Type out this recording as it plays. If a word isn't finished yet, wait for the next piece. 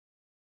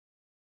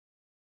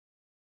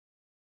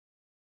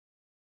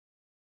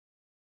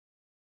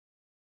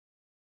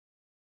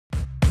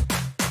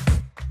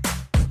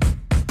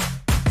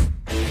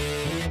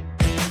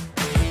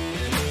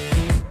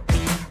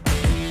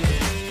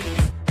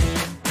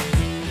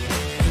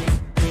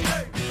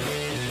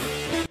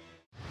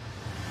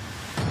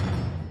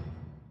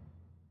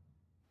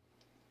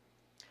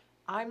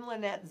I'm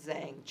Lynette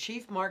Zhang,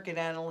 Chief Market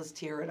Analyst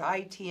here at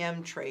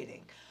ITM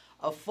Trading,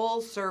 a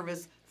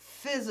full-service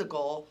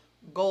physical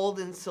gold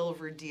and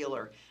silver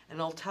dealer. And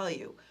I'll tell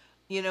you,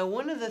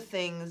 one of the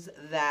things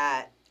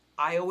that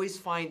I always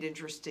find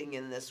interesting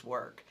in this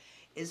work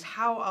is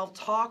how I'll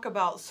talk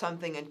about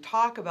something and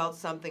talk about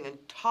something and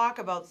talk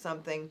about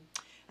something,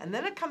 and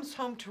then it comes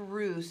home to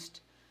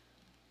roost.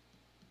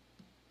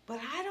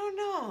 But I don't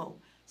know.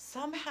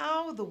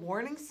 Somehow the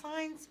warning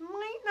signs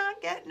might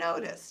not get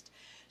noticed.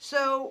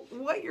 So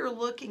what you're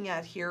looking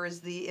at here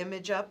is the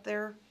image up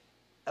there.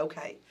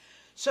 Okay.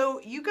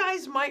 So you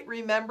guys might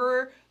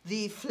remember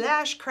the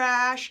flash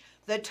crash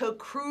that took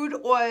crude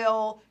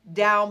oil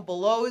down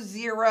below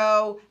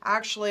zero,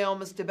 actually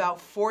almost about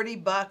 40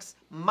 bucks,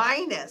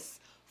 minus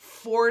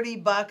 40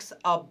 bucks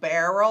a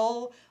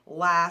barrel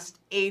last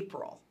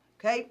April.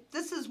 Okay,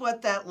 this is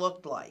what that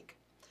looked like.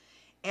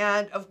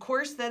 And of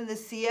course, then the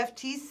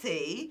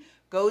CFTC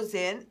goes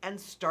in and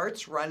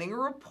starts running a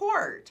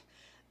report.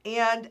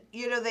 And,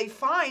 they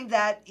find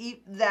that,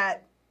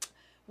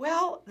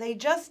 well, they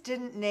just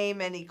didn't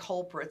name any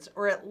culprits,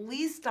 or at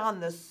least on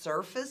the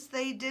surface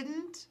they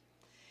didn't.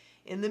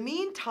 In the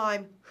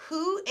meantime,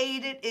 who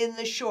ate it in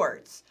the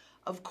shorts?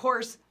 Of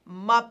course,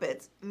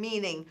 Muppets,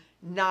 meaning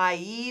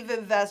naive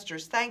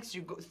investors. Thank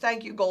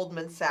you,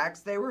 Goldman Sachs.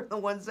 They were the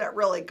ones that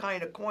really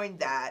kind of coined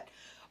that.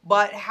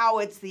 But how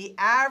it's the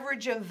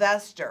average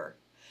investor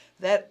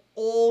that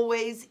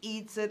always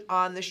eats it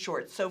on the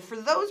short. So for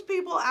those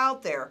people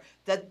out there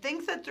that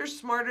think that they're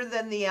smarter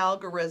than the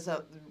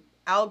algorithms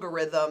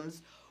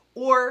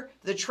or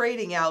the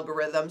trading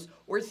algorithms,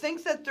 or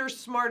think that they're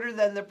smarter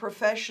than the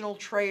professional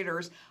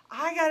traders,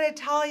 I gotta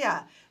tell you,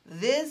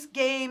 this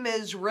game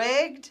is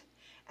rigged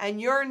and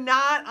you're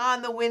not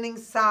on the winning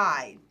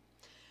side.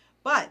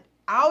 But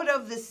out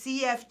of the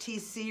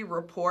CFTC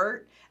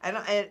report,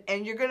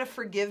 and you're going to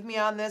forgive me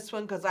on this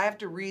one because I have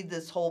to read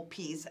this whole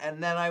piece and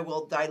then I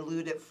will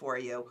dilute it for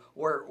you,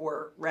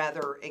 or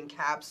rather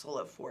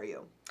encapsulate it for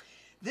you.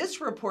 This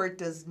report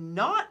does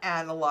not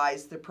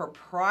analyze the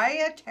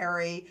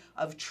proprietary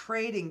of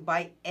trading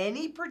by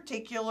any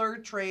particular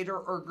trader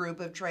or group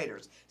of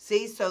traders.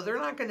 See, so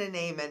they're not going to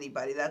name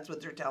anybody. That's what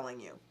they're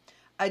telling you.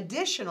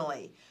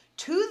 Additionally,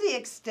 to the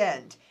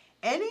extent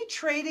any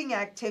trading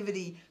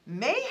activity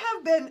may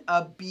have been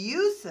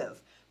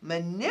abusive,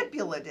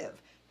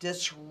 manipulative,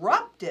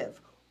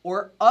 disruptive,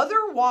 or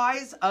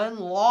otherwise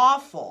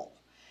unlawful,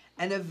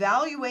 an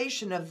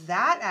evaluation of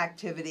that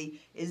activity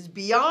is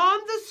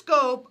beyond the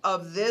scope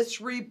of this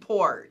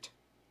report.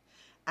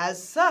 As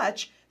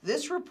such,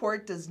 this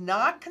report does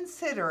not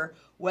consider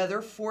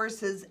whether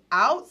forces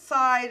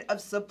outside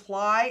of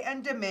supply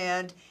and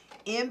demand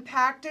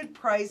impacted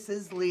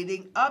prices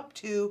leading up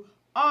to,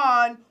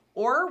 on,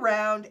 or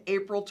around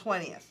April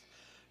 20th.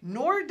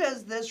 Nor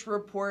does this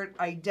report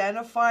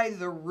identify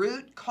the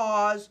root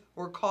cause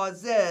or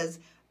causes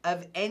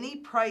of any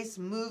price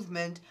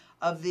movement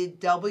of the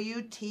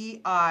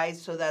WTI,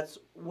 so that's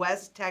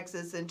West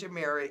Texas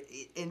Intermediary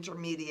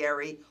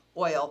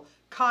Oil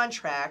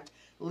contract,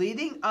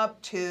 leading up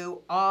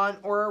to, on,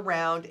 or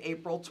around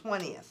April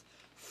 20th.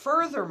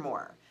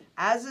 Furthermore,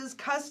 as is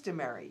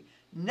customary,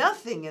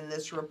 nothing in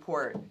this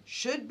report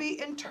should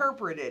be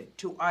interpreted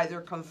to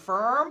either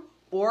confirm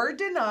or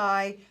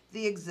deny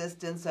the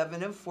existence of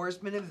an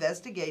enforcement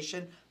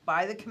investigation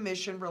by the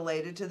Commission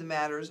related to the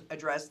matters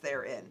addressed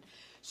therein.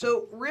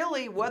 So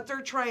really what they're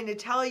trying to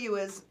tell you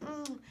is,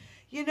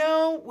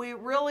 we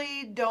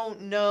really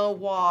don't know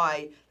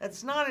why.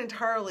 That's not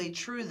entirely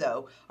true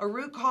though. A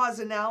root cause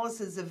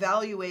analysis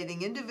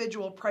evaluating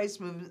individual price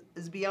movement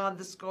is beyond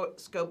the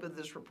scope of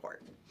this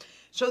report.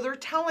 So they're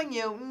telling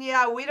you,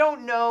 yeah, we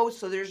don't know,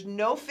 so there's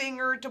no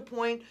finger to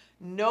point,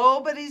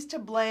 nobody's to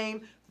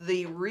blame.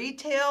 The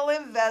retail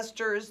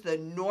investors, the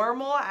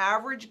normal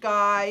average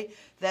guy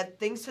that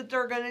thinks that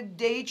they're going to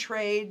day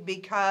trade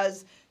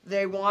because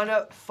they want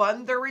to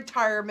fund their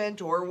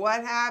retirement or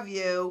what have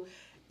you,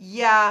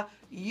 yeah,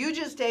 you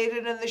just ate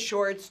it in the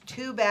shorts.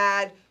 Too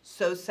bad,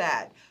 so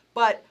sad.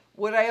 But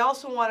what I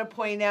also want to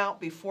point out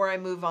before I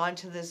move on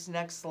to this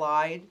next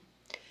slide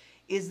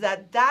is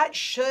that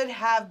should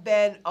have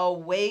been a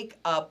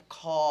wake-up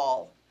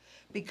call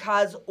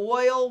because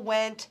oil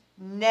went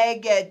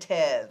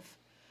negative.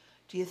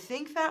 Do you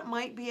think that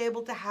might be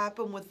able to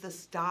happen with the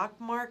stock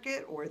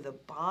market or the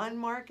bond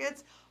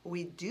markets?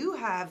 We do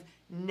have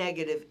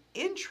negative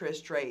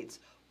interest rates.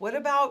 What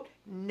about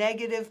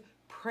negative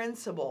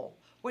principal?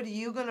 What are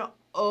you going to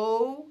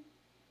owe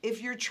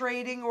if you're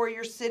trading or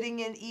you're sitting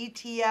in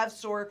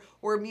ETFs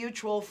or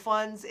mutual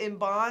funds in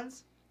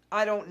bonds?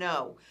 I don't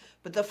know.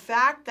 But the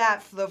fact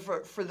that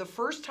for the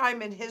first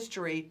time in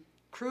history,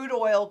 crude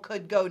oil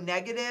could go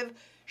negative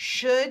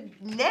should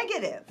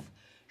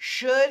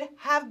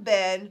have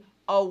been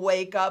a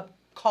wake-up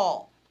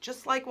call,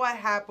 just like what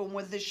happened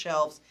with the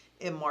shelves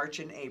in March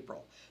and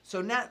April.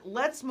 So now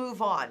let's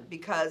move on,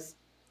 because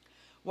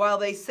while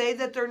they say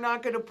that they're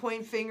not going to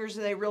point fingers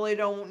and they really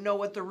don't know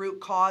what the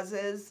root cause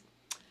is,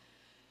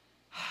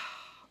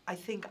 I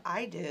think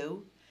I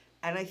do,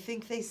 and I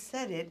think they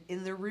said it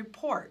in the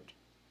report.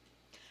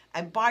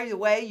 And by the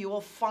way, you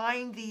will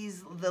find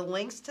the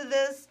links to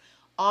this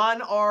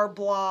on our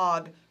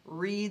blog.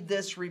 Read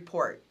this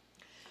report.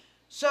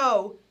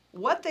 So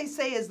what they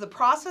say is the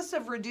process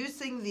of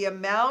reducing the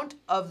amount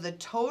of the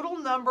total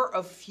number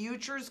of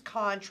futures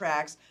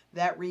contracts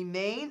that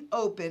remain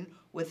open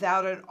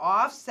without an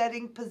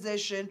offsetting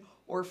position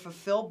or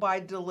fulfilled by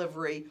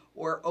delivery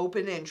or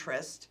open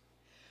interest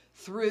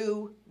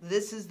through,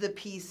 this is the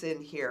piece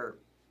in here,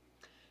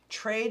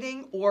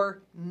 trading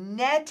or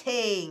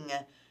netting,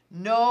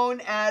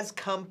 known as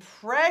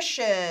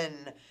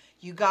compression.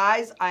 You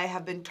guys, I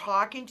have been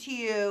talking to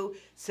you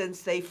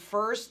since they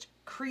first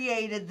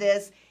created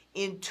this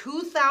in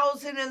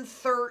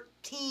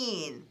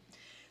 2013.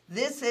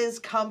 This is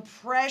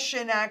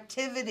compression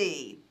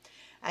activity.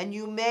 And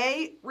you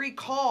may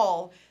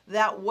recall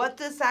that what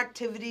this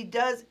activity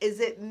does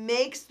is it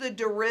makes the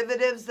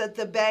derivatives that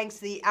the banks,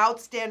 the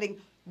outstanding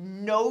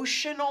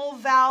notional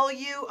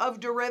value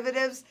of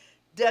derivatives,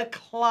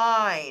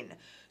 decline.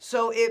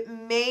 So it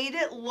made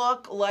it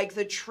look like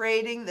the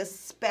trading, the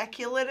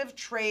speculative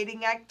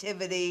trading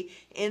activity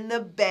in the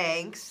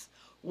banks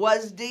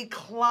was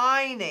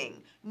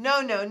declining. No.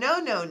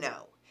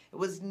 It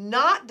was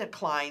not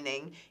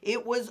declining.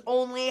 It was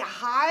only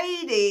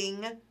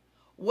hiding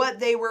what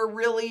they were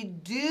really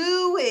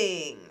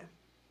doing.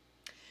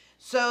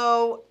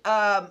 So,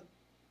 and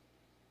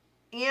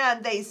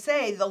they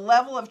say the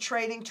level of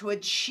trading to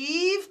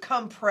achieve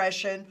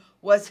compression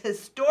was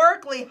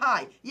historically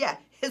high. Yeah,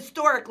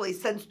 historically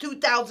since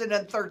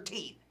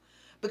 2013.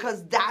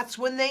 Because that's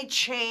when they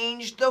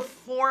changed the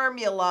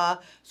formula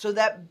so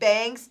that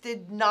banks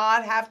did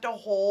not have to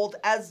hold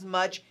as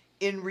much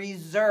in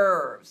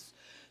reserves.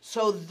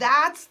 So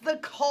that's the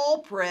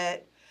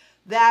culprit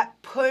that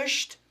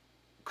pushed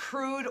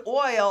crude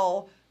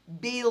oil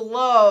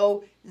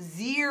below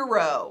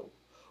zero,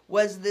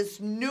 was this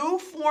new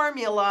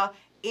formula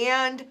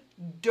and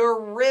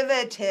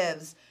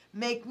derivatives.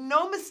 Make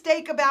no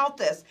mistake about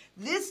this.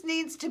 This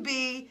needs to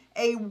be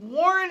a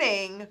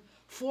warning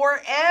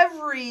for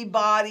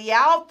everybody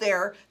out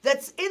there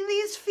that's in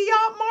these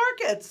fiat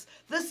markets,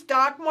 the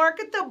stock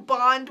market, the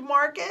bond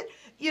market.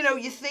 You know,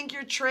 you think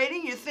you're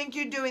trading, you think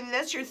you're doing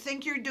this, you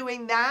think you're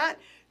doing that.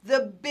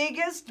 The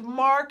biggest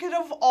market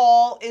of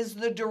all is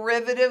the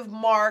derivative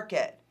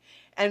market.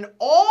 And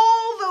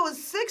all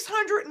those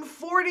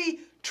 640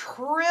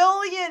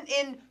 trillion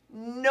in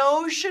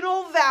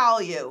notional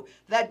value,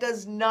 that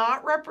does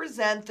not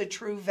represent the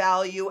true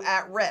value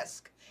at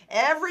risk.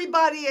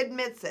 Everybody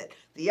admits it.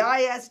 The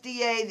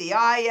ISDA, the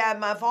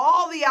IMF,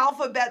 all the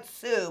alphabet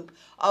soup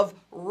of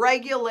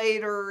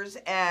regulators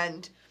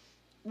and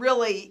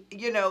really,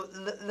 you know,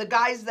 the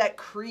guys that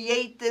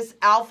create this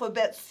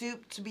alphabet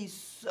soup to be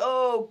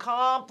so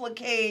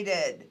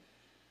complicated.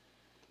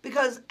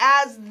 Because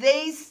as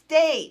they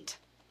state,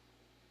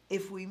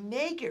 if we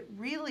make it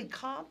really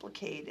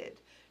complicated,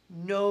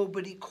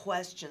 nobody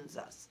questions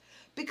us.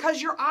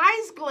 Because your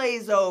eyes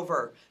glaze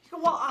over. You go,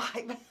 well,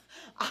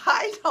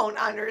 I don't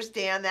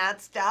understand that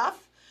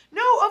stuff.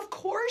 No, of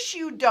course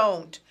you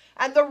don't.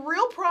 And the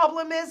real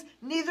problem is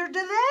neither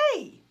do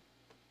they.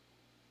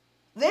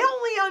 They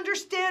only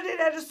understand it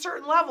at a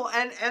certain level,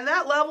 and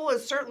that level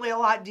is certainly a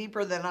lot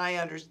deeper than I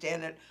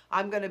understand it.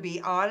 I'm going to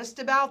be honest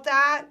about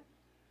that.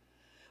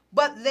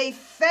 But they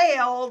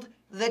failed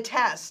the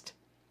test,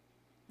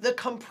 the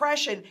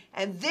compression,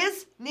 and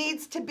this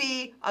needs to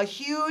be a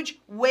huge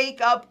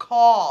wake-up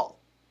call.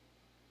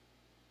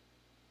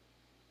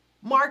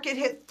 Market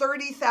hit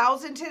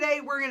 30,000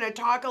 today. We're going to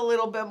talk a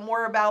little bit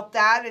more about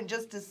that in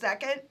just a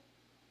second.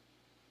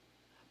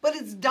 But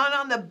it's done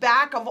on the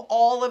back of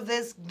all of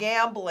this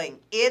gambling.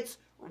 It's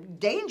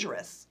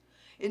dangerous.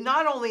 And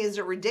not only is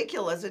it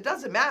ridiculous, it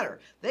doesn't matter.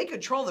 They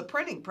control the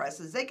printing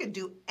presses. They could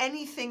do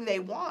anything they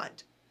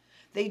want.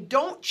 They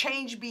don't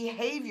change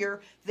behavior.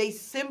 They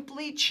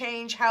simply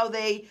change how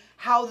they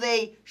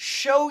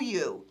show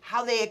you,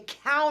 how they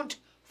account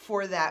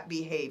for that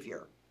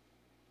behavior.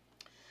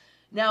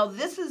 Now,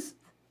 this is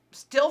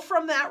still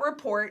from that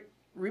report.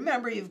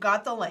 Remember, you've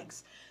got the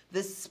links.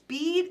 The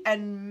speed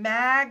and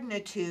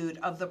magnitude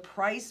of the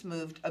price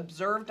move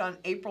observed on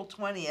April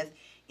 20th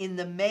in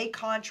the May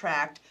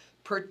contract,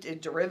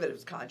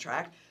 derivatives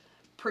contract,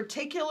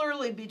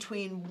 particularly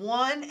between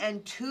 1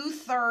 and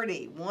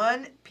 2:30,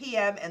 1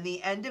 p.m. and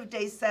the end of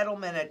day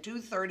settlement at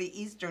 2:30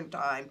 Eastern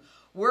Time,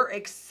 were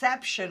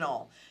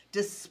exceptional,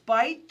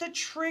 despite the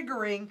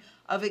triggering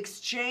of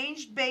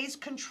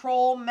exchange-based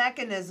control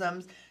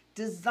mechanisms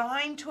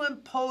designed to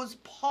impose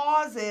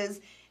pauses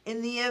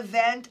in the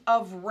event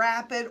of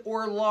rapid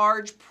or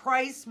large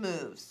price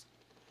moves.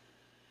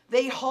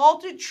 They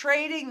halted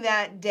trading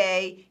that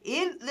day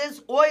in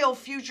this oil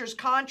futures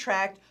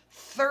contract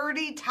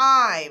 30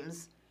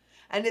 times,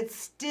 and it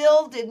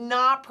still did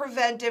not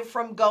prevent it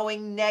from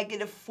going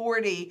negative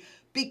 40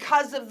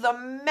 because of the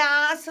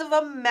massive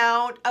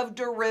amount of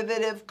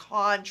derivative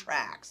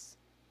contracts.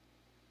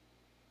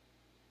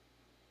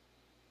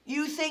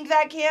 You think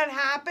that can't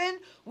happen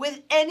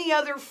with any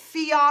other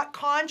fiat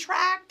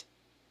contract?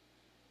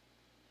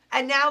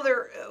 And now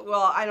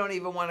well, I don't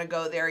even want to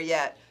go there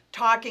yet,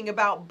 talking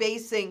about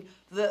basing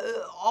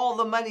all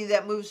the money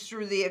that moves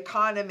through the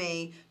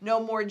economy, no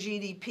more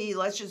GDP,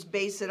 let's just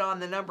base it on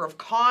the number of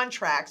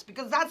contracts,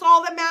 because that's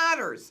all that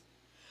matters.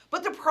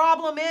 But the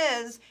problem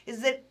is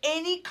that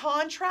any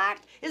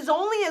contract is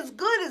only as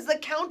good as the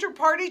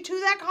counterparty to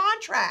that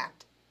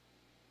contract.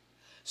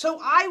 So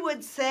I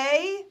would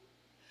say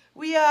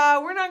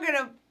we're not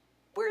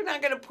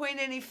gonna point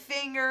any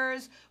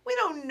fingers. We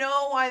don't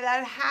know why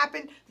that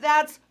happened.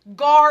 That's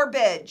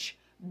garbage.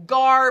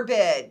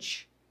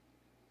 Garbage.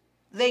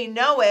 They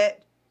know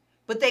it,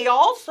 but they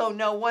also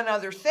know one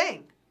other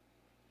thing.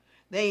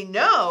 They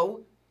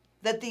know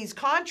that these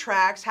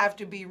contracts have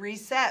to be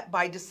reset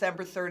by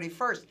December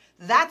 31st.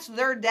 That's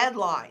their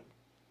deadline.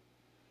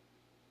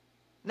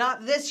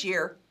 Not this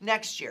year,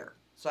 next year.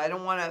 So I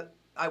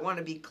want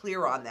to be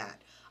clear on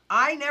that.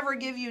 I never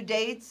give you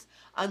dates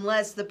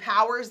unless the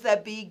powers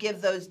that be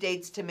give those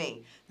dates to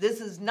me.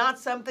 This is not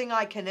something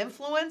I can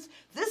influence.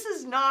 This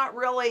is not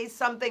really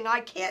something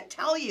I can't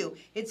tell you.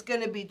 It's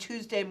going to be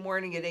Tuesday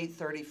morning at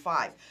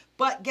 8:35.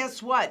 But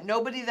guess what?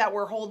 Nobody that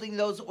were holding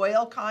those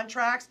oil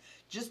contracts,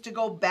 just to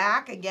go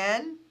back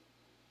again,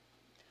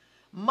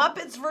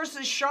 Muppets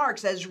versus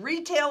Sharks, as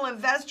retail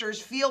investors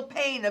feel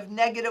pain of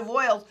negative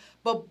oils,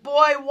 but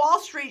boy, Wall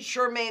Street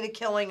sure made a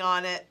killing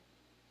on it.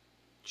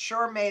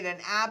 Sure made an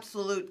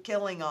absolute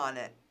killing on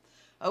it.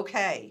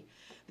 Okay,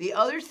 the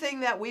other thing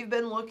that we've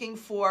been looking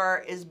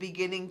for is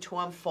beginning to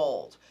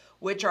unfold,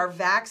 which are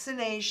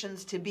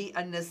vaccinations to be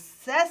a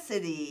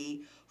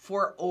necessity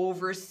for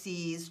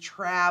overseas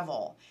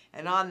travel.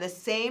 And on the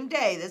same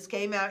day, this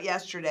came out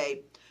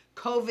yesterday,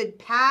 COVID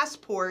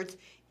passports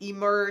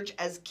emerge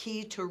as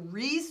key to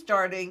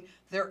restarting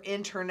their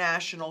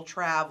international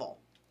travel.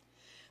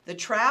 The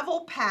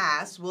travel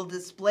pass will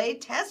display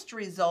test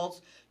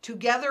results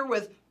together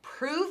with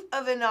proof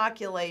of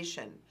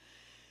inoculation.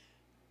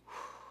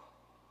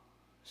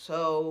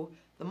 So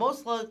the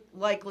most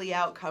likely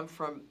outcome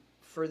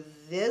for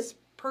this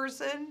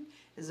person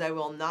is I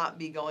will not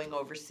be going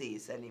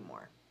overseas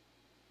anymore,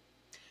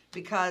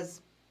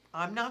 because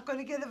I'm not going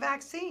to get a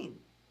vaccine.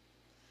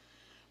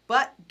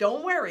 But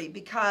don't worry,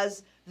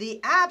 because the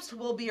apps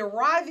will be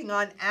arriving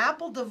on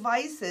Apple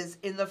devices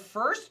in the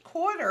first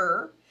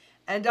quarter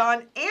and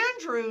on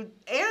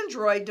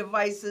Android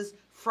devices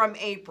from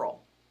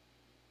April.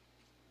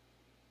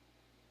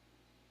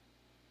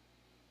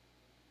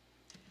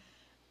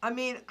 I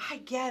mean, I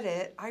get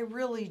it. I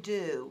really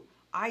do.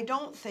 I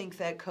don't think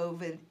that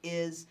COVID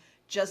is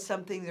just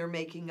something they're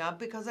making up,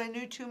 because I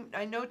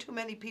know too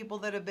many people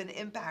that have been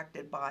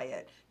impacted by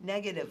it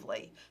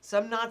negatively.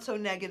 Some not so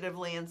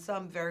negatively and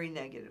some very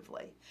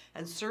negatively.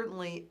 And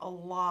certainly a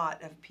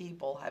lot of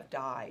people have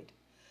died.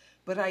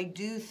 But I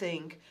do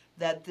think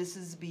that this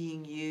is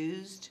being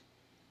used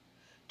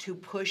to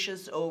push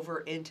us over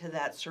into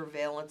that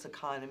surveillance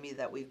economy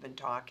that we've been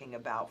talking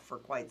about for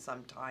quite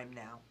some time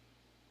now.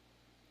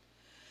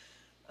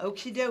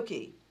 Okie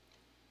dokie.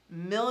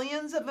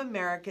 Millions of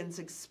Americans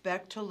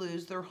expect to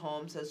lose their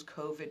homes as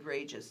COVID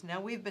rages. Now,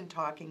 we've been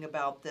talking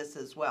about this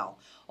as well.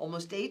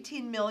 Almost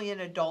 18 million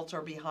adults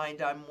are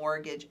behind on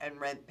mortgage and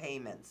rent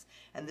payments.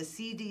 And the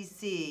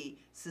CDC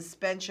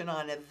suspension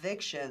on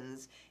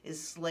evictions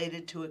is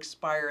slated to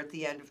expire at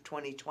the end of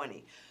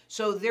 2020.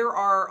 So there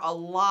are a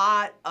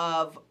lot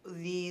of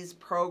these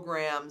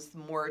programs,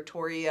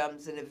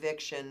 moratoriums and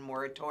eviction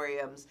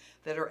moratoriums,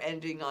 that are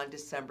ending on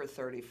December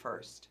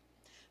 31st.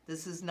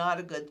 This is not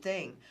a good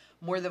thing.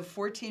 More than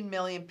 14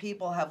 million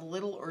people have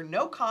little or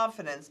no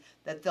confidence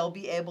that they'll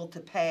be able to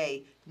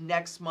pay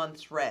next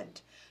month's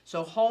rent.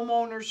 So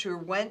homeowners who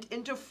went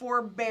into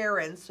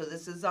forbearance, so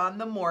this is on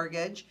the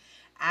mortgage,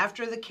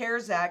 after the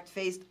CARES Act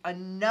faced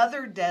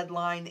another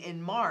deadline in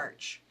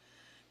March.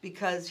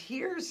 Because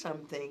here's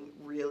something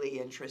really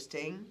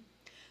interesting.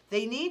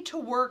 They need to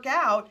work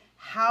out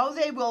how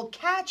they will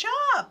catch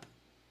up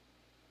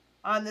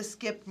on the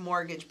skipped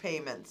mortgage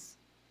payments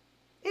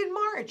in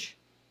March.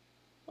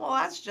 Well,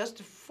 that's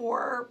just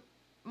 4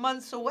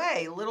 months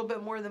away, a little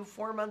bit more than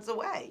 4 months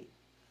away.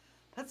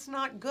 That's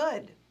not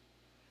good.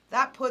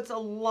 That puts a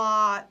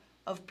lot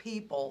of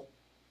people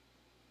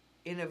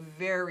in a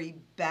very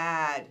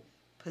bad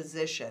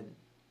position,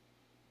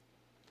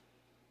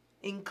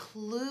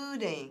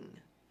 including,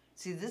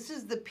 see, this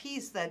is the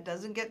piece that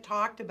doesn't get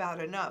talked about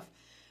enough.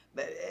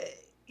 But,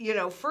 you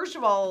know, first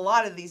of all, a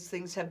lot of these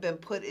things have been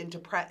put into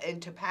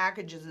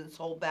packages and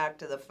sold back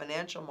to the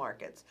financial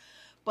markets.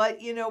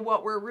 But, you know,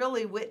 what we're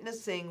really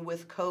witnessing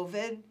with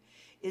COVID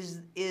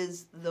is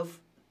the,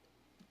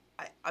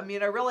 I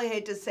mean, I really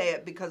hate to say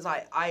it, because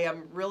I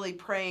am really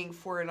praying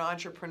for an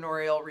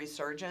entrepreneurial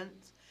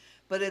resurgence,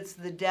 but it's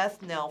the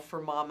death knell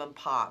for mom and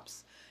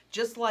pops.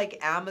 Just like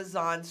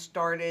Amazon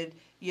started,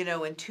 you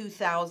know, in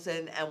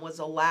 2000 and was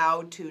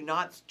allowed to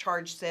not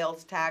charge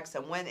sales tax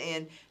and went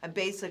in and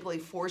basically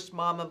forced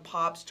mom and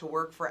pops to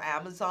work for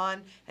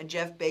Amazon, and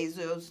Jeff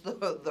Bezos,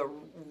 the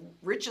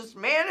richest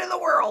man in the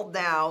world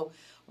now,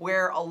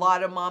 where a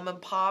lot of mom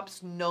and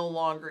pops no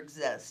longer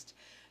exist.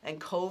 And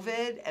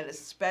COVID, and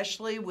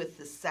especially with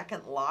the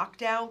second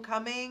lockdown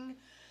coming,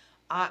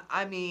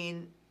 I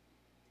mean,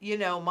 you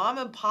know, mom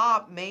and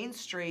pop Main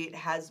Street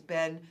has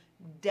been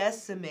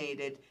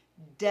decimated.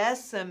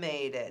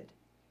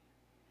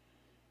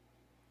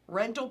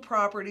 Rental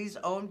properties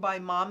owned by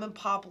mom and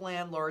pop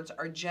landlords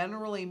are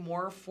generally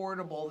more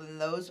affordable than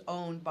those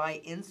owned by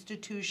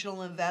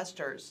institutional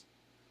investors.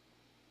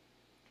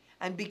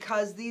 And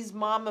because these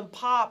mom and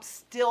pops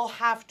still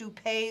have to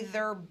pay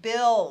their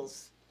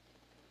bills,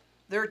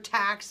 their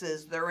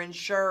taxes, their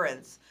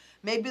insurance.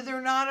 Maybe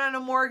they're not on a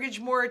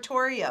mortgage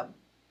moratorium.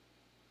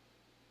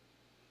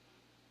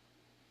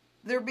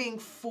 They're being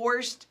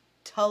forced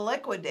to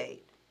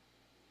liquidate.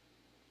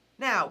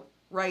 Now,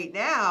 right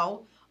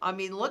now, I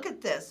mean, look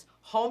at this.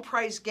 Home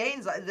price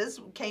gains. This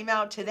came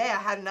out today. I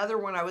had another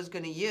one I was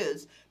going to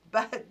use,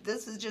 but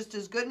this is just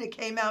as good and it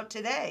came out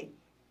today.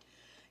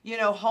 You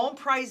know, home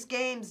price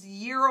gains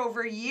year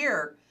over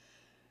year.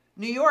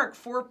 New York,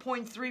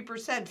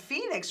 4.3%.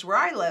 Phoenix, where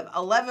I live,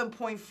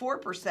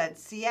 11.4%.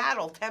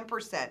 Seattle,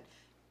 10%.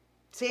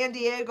 San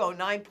Diego,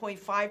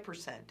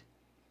 9.5%.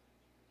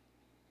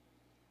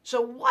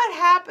 So what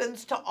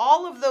happens to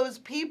all of those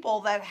people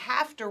that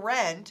have to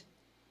rent,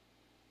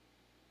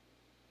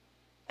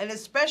 and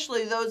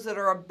especially those that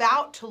are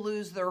about to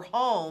lose their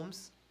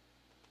homes,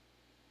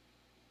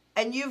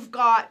 and you've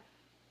got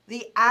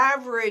the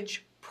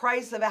average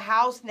price of a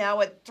house now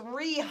at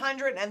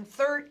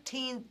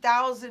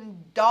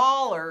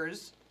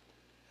 $313,000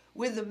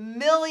 with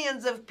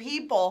millions of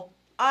people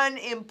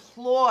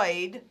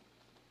unemployed.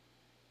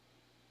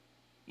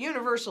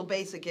 Universal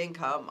basic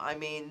income, I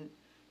mean,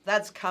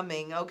 that's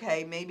coming.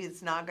 Okay, maybe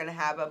it's not going to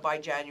happen by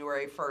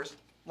January 1st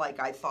like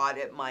I thought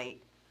it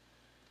might.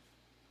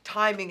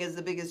 Timing is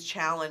the biggest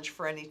challenge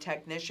for any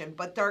technician,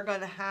 but they're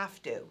going to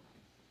have to.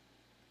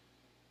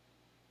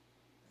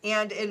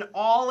 And in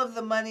all of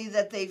the money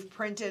that they've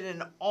printed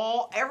and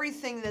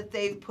everything that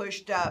they've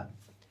pushed up,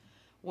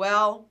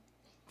 well,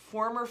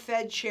 former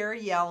Fed Chair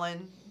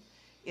Yellen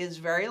is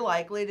very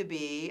likely to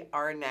be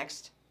our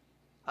next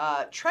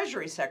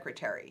Treasury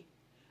Secretary.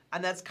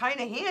 And that's kind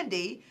of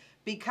handy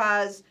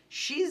because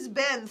she's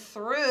been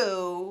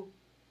through,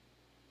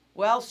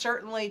 well,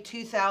 certainly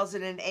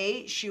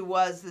 2008. She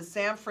was the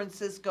San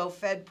Francisco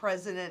Fed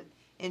president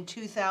in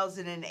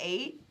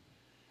 2008.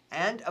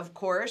 And, of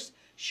course,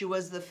 she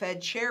was the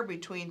Fed chair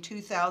between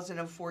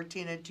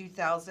 2014 and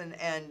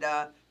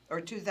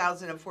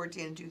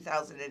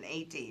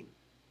 2018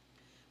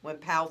 when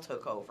Powell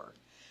took over.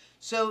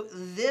 So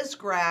this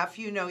graph,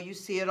 you know, you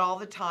see it all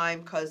the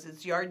time because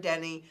it's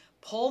Yardeni.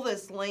 Pull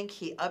this link.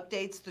 He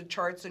updates the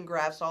charts and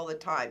graphs all the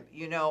time.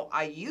 You know,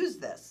 I use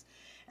this.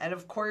 And,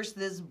 of course,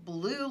 this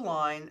blue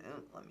line,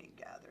 let me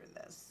gather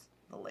this,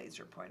 the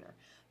laser pointer.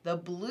 The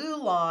blue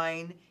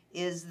line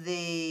is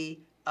the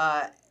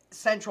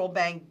central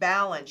bank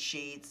balance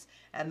sheets,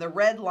 and the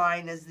red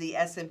line is the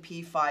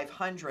S&P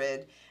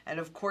 500. And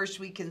of course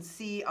we can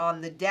see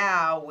on the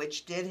Dow,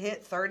 which did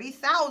hit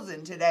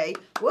 30,000 today,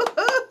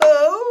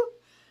 woohoo!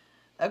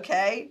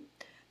 Okay,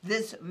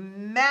 this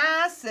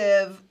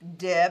massive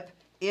dip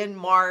in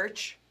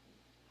March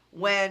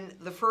when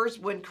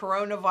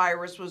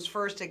coronavirus was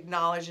first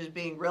acknowledged as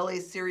being really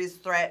a serious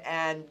threat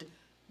and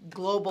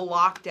global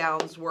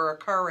lockdowns were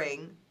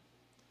occurring.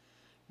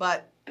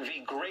 But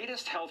the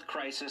greatest health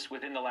crisis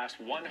within the last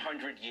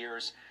 100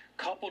 years,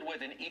 coupled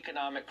with an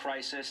economic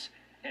crisis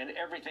and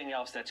everything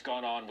else that's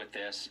gone on with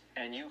this,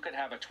 and you could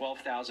have a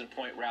 12,000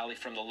 point rally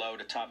from the low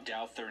to top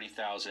Dow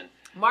 30,000.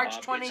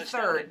 March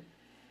 23rd.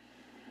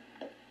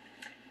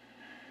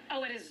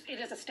 Oh, it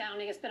is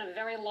astounding. It's been a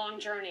very long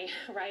journey,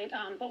 right?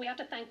 But we have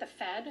to thank the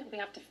Fed. We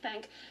have to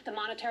thank the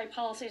monetary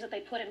policies that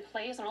they put in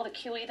place and all the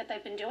QE that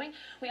they've been doing.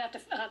 We have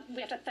to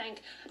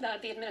thank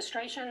the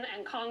administration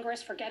and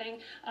Congress for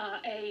getting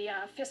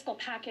fiscal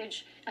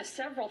package,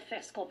 several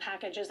fiscal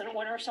packages in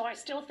order. So I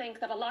still think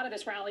that a lot of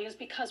this rally is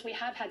because we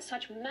have had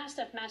such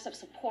massive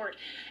support,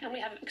 and we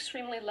have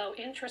extremely low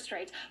interest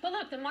rates. But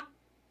look,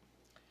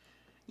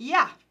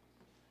 yeah.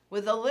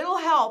 With a little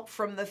help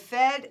from the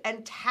Fed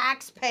and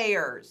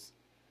taxpayers.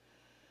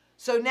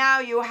 So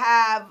now you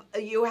have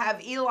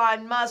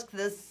Elon Musk,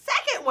 the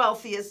second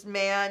wealthiest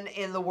man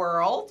in the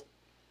world,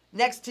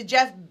 next to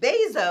Jeff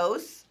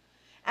Bezos,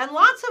 and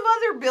lots of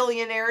other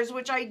billionaires,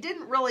 which I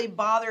didn't really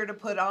bother to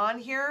put on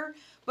here,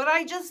 but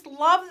I just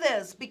love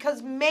this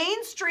because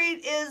Main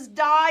Street is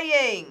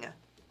dying,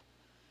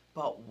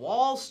 but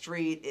Wall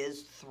Street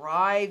is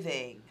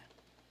thriving.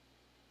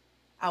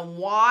 And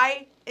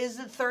why is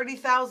it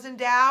 30,000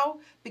 Dow?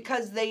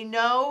 Because they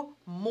know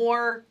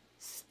more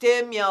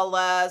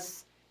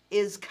stimulus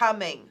is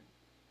coming.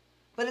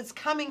 But it's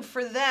coming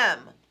for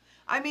them.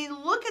 I mean,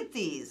 look at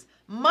these.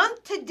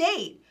 Month to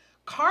date,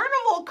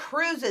 Carnival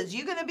Cruises.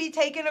 You going to be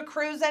taking a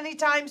cruise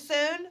anytime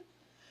soon?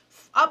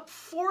 Up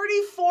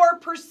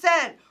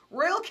 44%.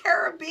 Royal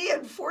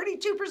Caribbean,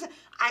 42%.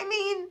 I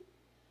mean...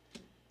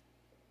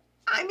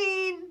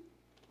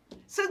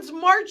 Since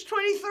March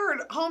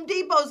 23rd, Home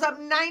Depot's up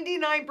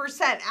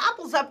 99%.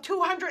 Apple's up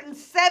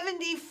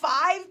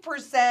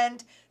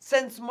 275%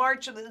 since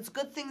March. It's a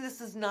good thing this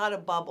is not a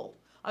bubble.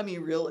 I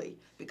mean, really,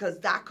 because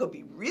that could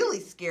be really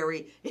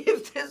scary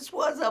if this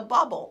was a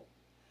bubble.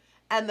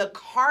 and the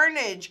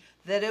carnage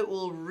that it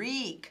will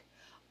wreak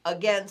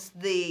against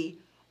the,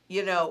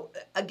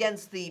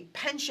 against the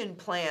pension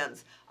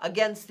plans,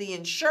 against the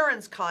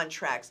insurance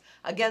contracts,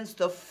 against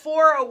the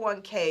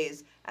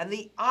 401ks and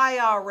the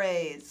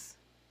IRAs.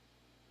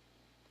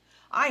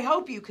 I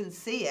hope you can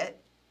see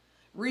it.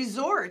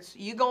 Resorts,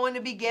 you going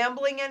to be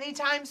gambling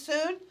anytime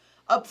soon?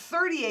 Up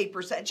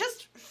 38%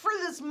 just for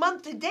this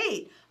month to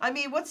date. I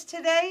mean, what's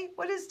today?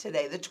 What is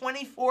today? The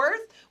 24th?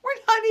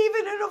 We're not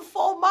even in a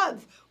full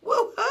month.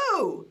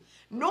 Woohoo!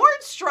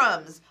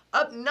 Nordstrom's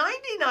up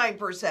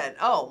 99%.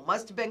 Oh,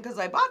 must have been because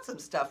I bought some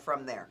stuff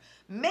from there.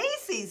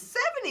 Macy's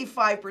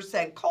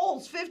 75%.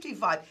 Kohl's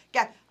 55%.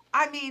 Yeah,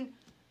 I mean,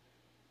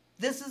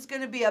 this is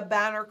going to be a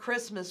banner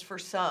Christmas for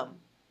some.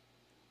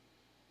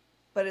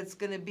 But it's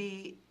going to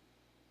be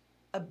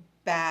a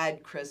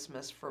bad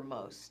Christmas for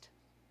most.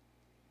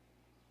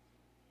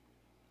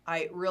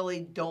 I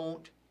really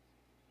don't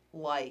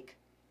like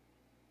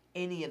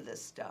any of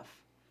this stuff.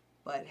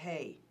 But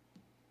hey,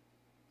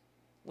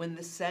 when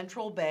the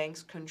central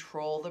banks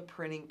control the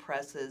printing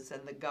presses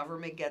and the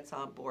government gets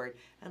on board,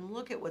 and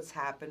look at what's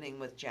happening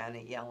with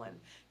Janet Yellen.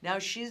 Now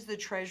she's the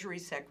Treasury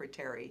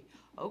Secretary.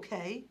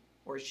 Okay,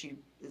 or she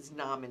is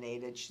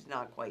nominated. She's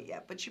not quite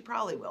yet, but she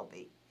probably will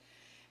be.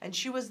 And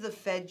she was the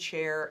Fed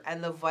chair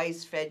and the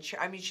vice Fed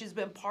chair. I mean, she's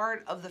been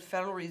part of the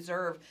Federal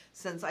Reserve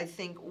since, I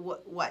think,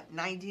 what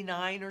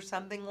 99 or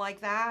something like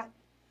that?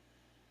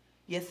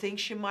 You think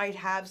she might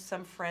have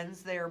some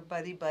friends there,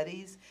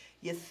 buddies?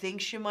 You think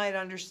she might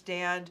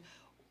understand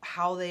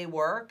how they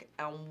work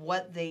and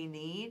what they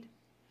need?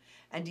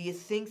 And do you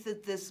think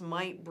that this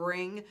might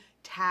bring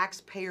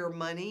taxpayer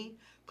money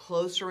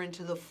closer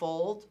into the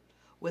fold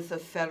with the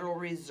Federal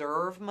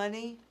Reserve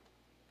money?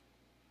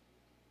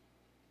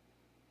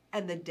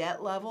 And the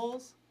debt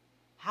levels,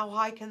 how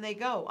high can they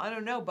go? I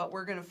don't know, but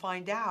we're going to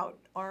find out,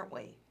 aren't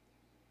we?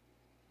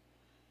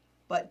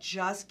 But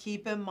just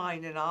keep in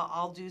mind, and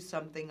I'll do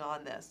something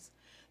on this,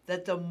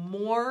 that the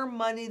more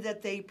money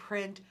that they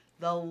print,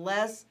 the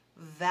less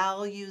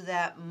value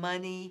that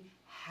money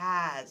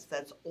has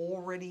that's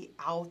already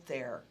out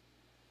there.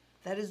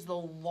 That is the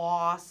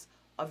loss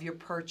of your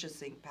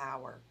purchasing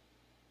power.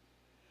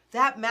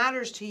 That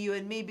matters to you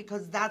and me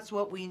because that's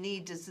what we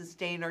need to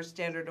sustain our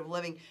standard of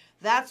living.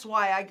 That's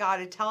why I got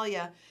to tell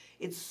you,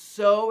 it's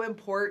so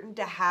important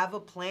to have a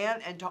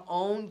plan and to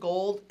own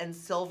gold and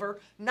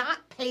silver,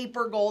 not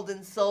paper gold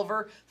and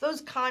silver.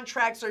 Those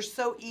contracts are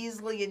so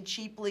easily and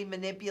cheaply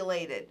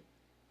manipulated.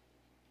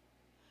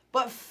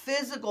 But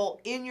physical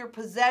in your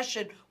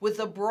possession with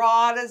the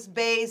broadest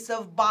base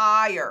of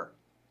buyer.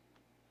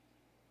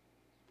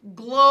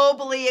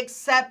 Globally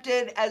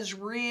accepted as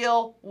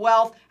real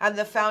wealth and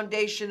the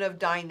foundation of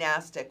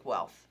dynastic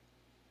wealth.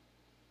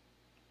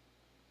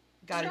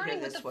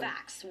 Starting with the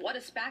facts, what a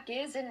SPAC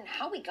is and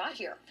how we got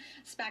here.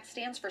 SPAC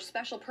stands for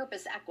Special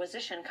Purpose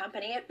Acquisition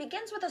Company. It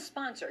begins with a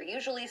sponsor,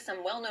 usually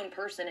some well-known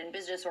person in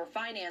business or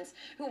finance,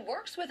 who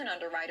works with an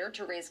underwriter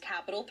to raise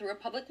capital through a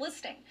public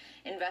listing.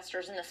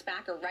 Investors in the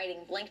SPAC are writing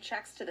blank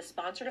checks to the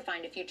sponsor to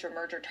find a future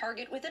merger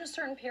target within a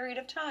certain period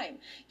of time,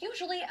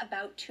 usually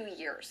about 2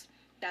 years.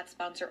 That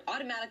sponsor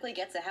automatically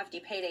gets a hefty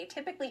payday,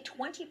 typically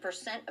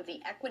 20% of the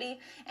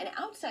equity, and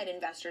outside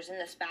investors in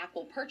the SPAC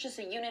will purchase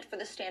a unit for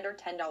the standard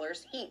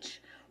 $10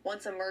 each.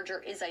 Once a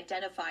merger is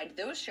identified,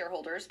 those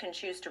shareholders can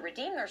choose to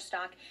redeem their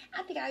stock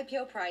at the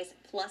IPO price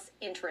plus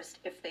interest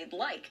if they'd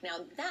like. Now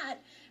that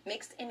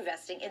makes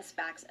investing in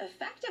SPACs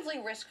effectively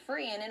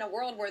risk-free, and in a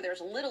world where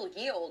there's little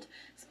yield,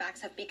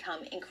 SPACs have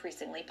become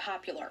increasingly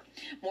popular.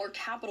 More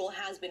capital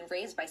has been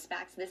raised by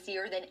SPACs this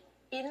year than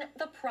in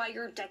the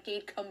prior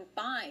decade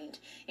combined.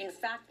 In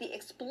fact, the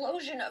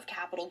explosion of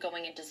capital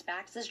going into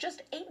SPACs is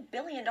just $8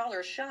 billion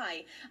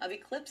shy of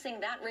eclipsing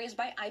that raised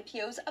by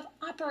IPOs of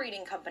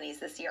operating companies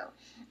this year.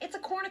 It's a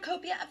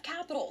cornucopia of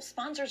capital.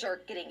 Sponsors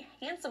are getting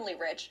handsomely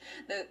rich.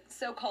 The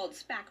so-called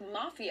SPAC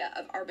mafia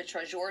of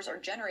arbitrageurs are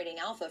generating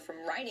alpha from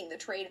riding the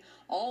trade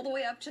all the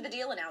way up to the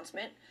deal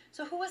announcement.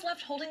 So who is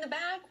left holding the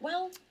bag?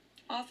 Well,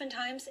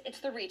 oftentimes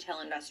it's the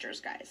retail investors,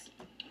 guys.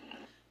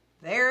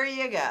 There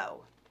you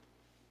go.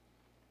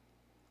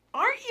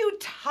 Aren't you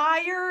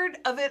tired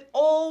of it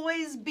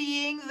always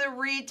being the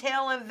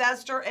retail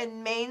investor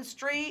in Main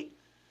Street?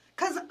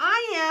 Because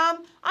I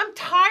am. I'm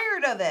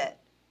tired of it.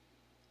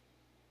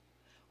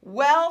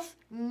 Wealth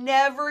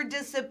never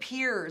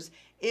disappears.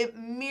 It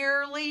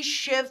merely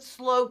shifts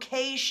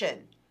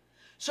location.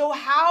 So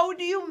how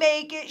do you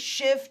make it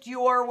shift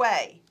your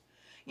way?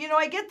 You know,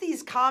 I get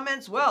these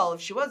comments, well,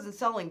 if she wasn't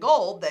selling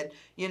gold, then,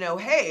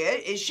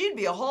 hey, she'd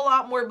be a whole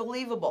lot more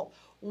believable.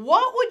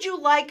 What would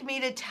you like me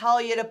to tell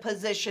you to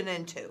position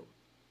into?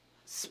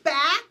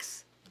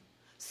 SPACs?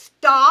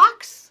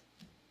 Stocks?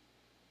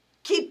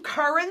 Keep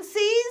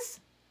currencies?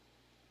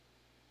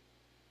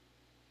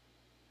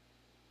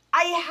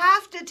 I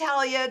have to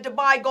tell you to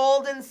buy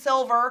gold and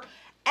silver,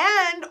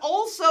 and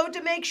also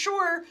to make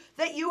sure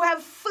that you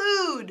have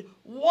food,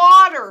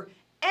 water,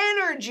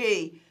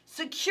 energy,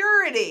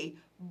 security,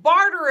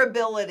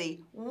 barterability,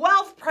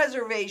 wealth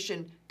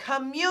preservation,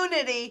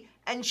 community,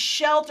 and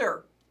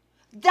shelter.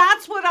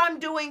 That's what I'm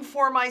doing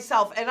for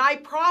myself. And I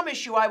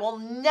promise you, I will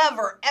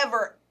never,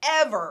 ever,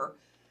 ever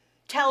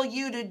tell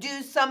you to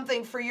do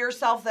something for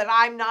yourself that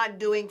I'm not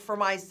doing for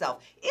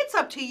myself. It's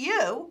up to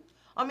you.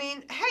 I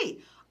mean, hey,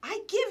 I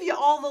give you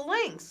all the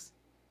links.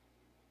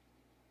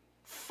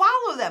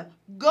 Follow them.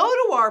 Go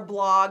to our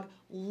blog.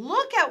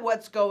 Look at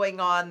what's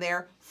going on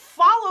there.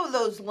 Follow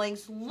those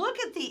links. Look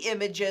at the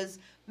images.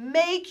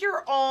 Make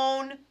your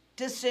own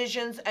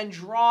decisions and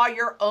draw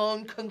your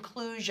own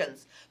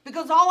conclusions.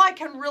 Because all I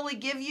can really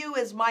give you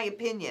is my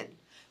opinion.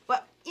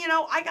 But, you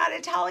know, I got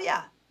to tell you,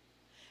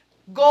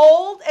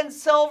 gold and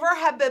silver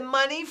have been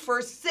money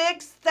for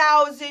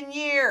 6,000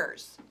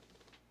 years.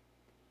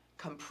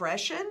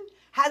 Compression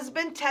has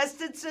been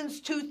tested since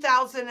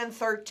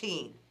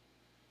 2013.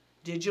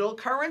 Digital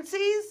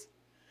currencies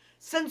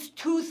since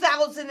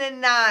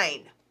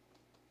 2009.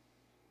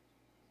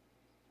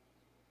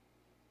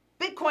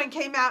 Bitcoin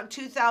came out in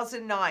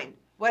 2009.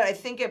 What, I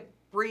think it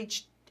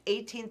breached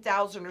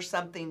 18,000 or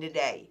something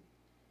today.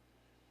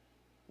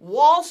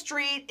 Wall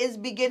Street is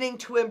beginning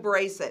to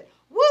embrace it.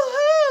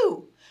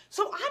 Woohoo!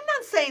 So I'm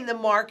not saying the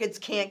markets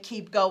can't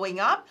keep going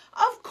up.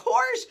 Of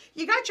course,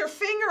 you got your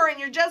finger and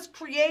you're just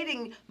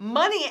creating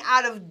money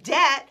out of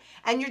debt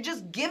and you're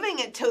just giving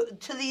it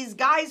to these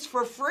guys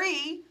for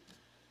free.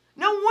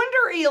 No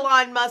wonder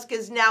Elon Musk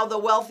is now the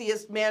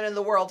wealthiest man in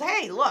the world.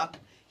 Hey, look,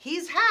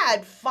 he's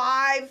had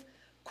 5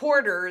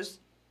 quarters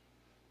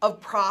of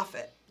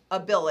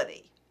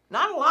profitability.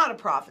 Not a lot of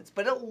profits,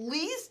 but at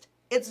least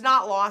it's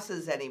not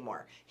losses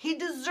anymore. He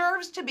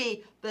deserves to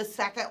be the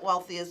second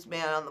wealthiest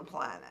man on the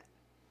planet.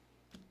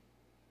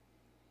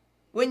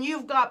 When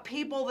you've got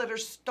people that are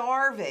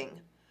starving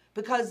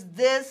because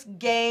this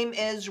game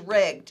is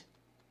rigged.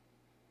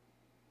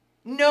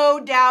 No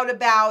doubt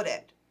about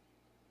it.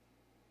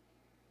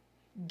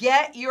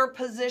 Get your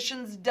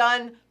positions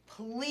done.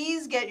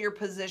 Please get your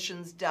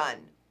positions done.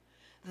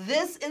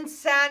 This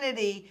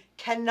insanity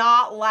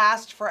cannot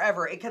last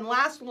forever. It can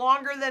last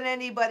longer than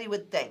anybody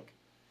would think.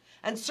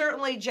 And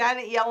certainly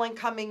Janet Yellen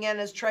coming in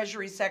as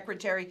Treasury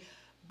Secretary,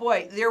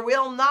 boy, there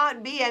will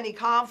not be any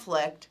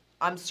conflict,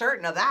 I'm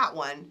certain of that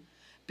one,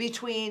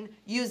 between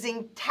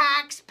using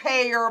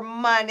taxpayer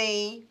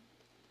money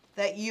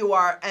that you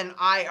are and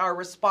I are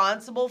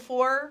responsible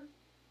for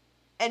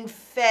and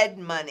Fed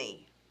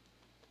money.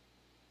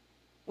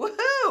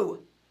 Woohoo!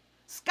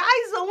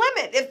 Sky's the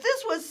limit. If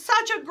this was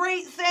such a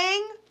great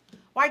thing,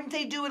 why didn't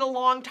they do it a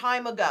long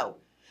time ago?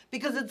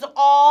 Because it's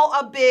all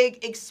a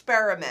big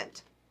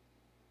experiment.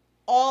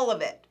 All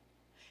of it.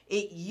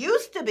 It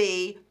used to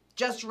be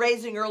just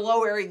raising or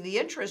lowering the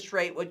interest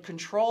rate would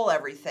control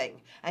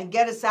everything and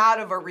get us out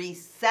of a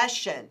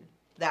recession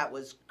that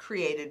was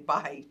created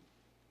by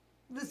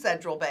the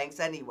central banks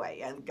anyway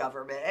and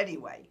government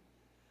anyway.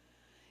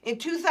 In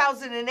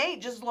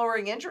 2008, just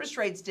lowering interest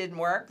rates didn't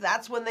work.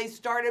 That's when they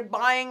started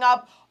buying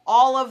up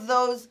all of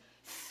those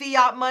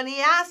fiat money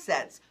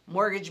assets,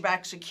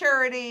 mortgage-backed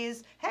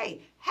securities.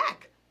 Hey,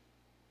 heck,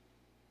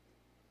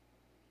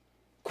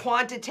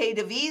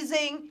 quantitative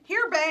easing.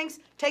 Here, banks,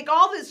 take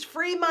all this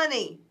free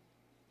money.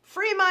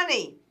 Free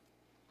money.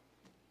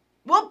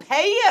 We'll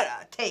pay you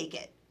to take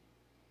it.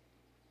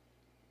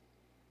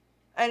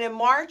 And in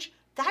March,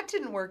 that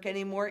didn't work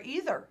anymore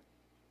either.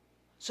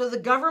 So the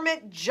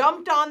government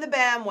jumped on the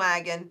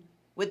bandwagon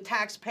with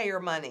taxpayer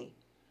money.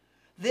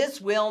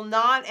 This will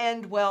not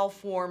end well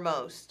for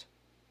most.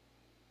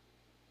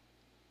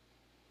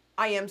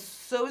 I am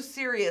so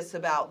serious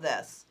about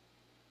this.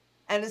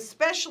 And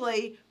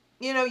especially,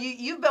 you know,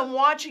 you've been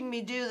watching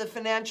me do the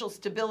financial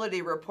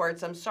stability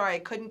reports. I'm sorry, I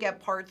couldn't get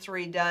part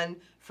 3 done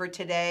for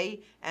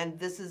today. And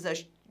this is a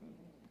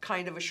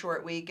kind of a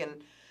short week.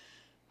 And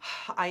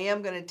I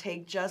am going to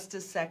take just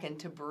a second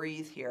to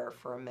breathe here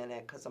for a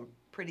minute because I'm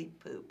pretty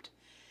pooped.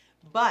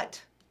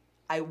 But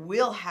I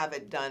will have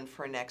it done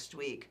for next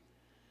week.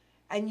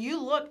 And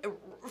you look,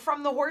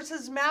 from the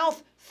horse's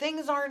mouth,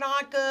 things are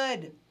not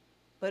good.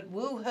 But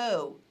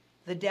woohoo,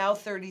 the Dow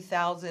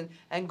 30,000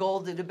 and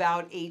gold at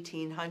about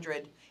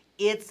 1,800.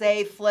 It's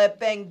a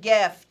flipping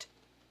gift.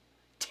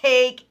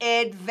 Take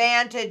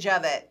advantage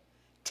of it.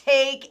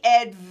 Take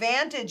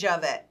advantage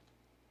of it.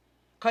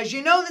 Because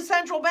you know the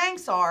central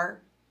banks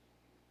are.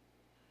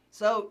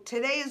 So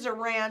today is a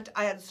rant.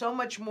 I had so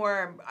much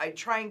more. I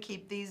try and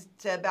keep these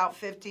to about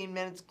 15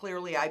 minutes.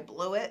 Clearly, I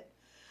blew it.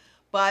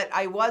 But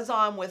I was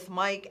on with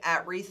Mike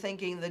at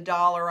Rethinking the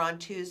Dollar on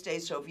Tuesday.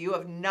 So if you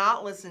have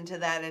not listened to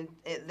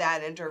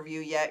that interview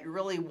yet, you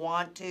really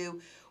want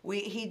to.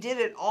 He did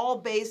it all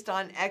based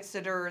on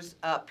Exeter's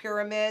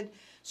pyramid.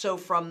 So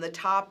from the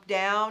top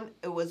down,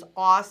 it was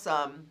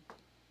awesome.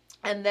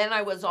 And then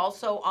I was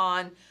also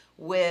on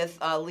with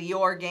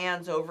Lior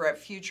Gans over at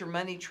Future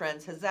Money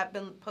Trends. Has that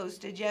been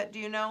posted yet? Do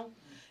you know?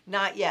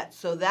 Not yet.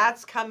 So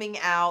that's coming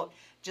out.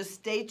 Just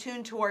stay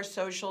tuned to our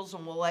socials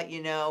and we'll let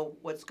you know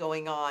what's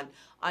going on.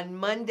 On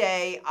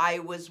Monday, I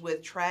was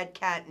with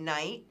Tradcat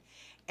Night,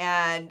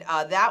 and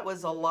that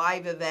was a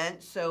live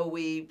event, so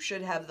we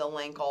should have the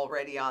link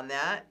already on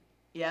that.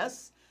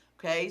 Yes?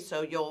 Okay,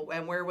 so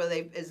and where will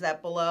they, is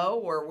that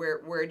below, or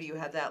where do you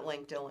have that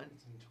link, Dylan?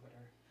 It's in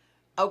Twitter.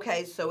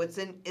 Okay, so it's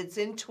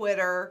in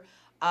Twitter,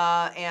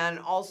 and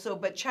also,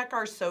 but check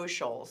our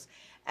socials.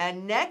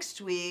 And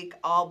next week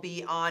I'll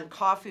be on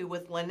Coffee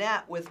with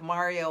Lynette with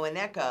Mario and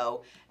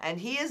Echo, and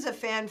he is a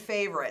fan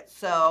favorite.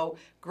 So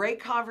great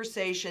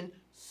conversation,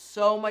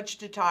 so much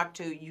to talk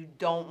to. You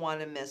don't want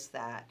to miss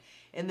that.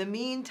 In the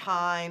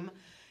meantime,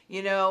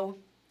 you know,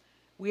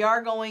 we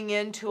are going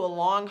into a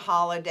long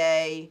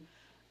holiday,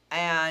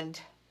 and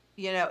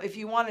you know, if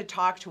you want to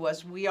talk to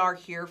us, we are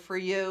here for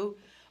you.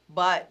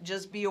 But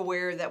just be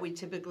aware that we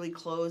typically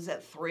close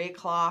at 3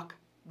 o'clock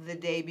the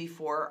day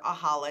before a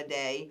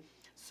holiday.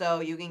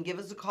 So you can give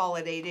us a call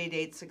at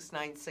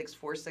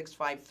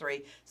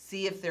 888-696-4653.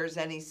 See if there's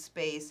any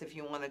space if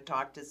you want to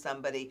talk to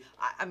somebody.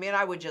 I mean,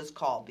 I would just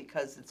call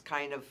because it's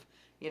kind of,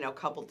 you know, a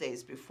couple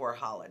days before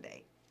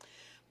holiday.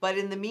 But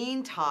in the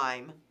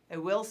meantime, I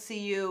will see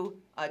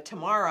you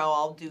tomorrow.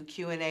 I'll do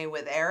Q&A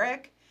with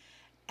Eric.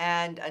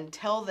 And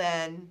until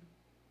then,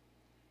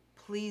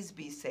 please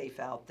be safe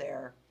out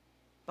there.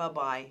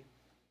 Bye-bye.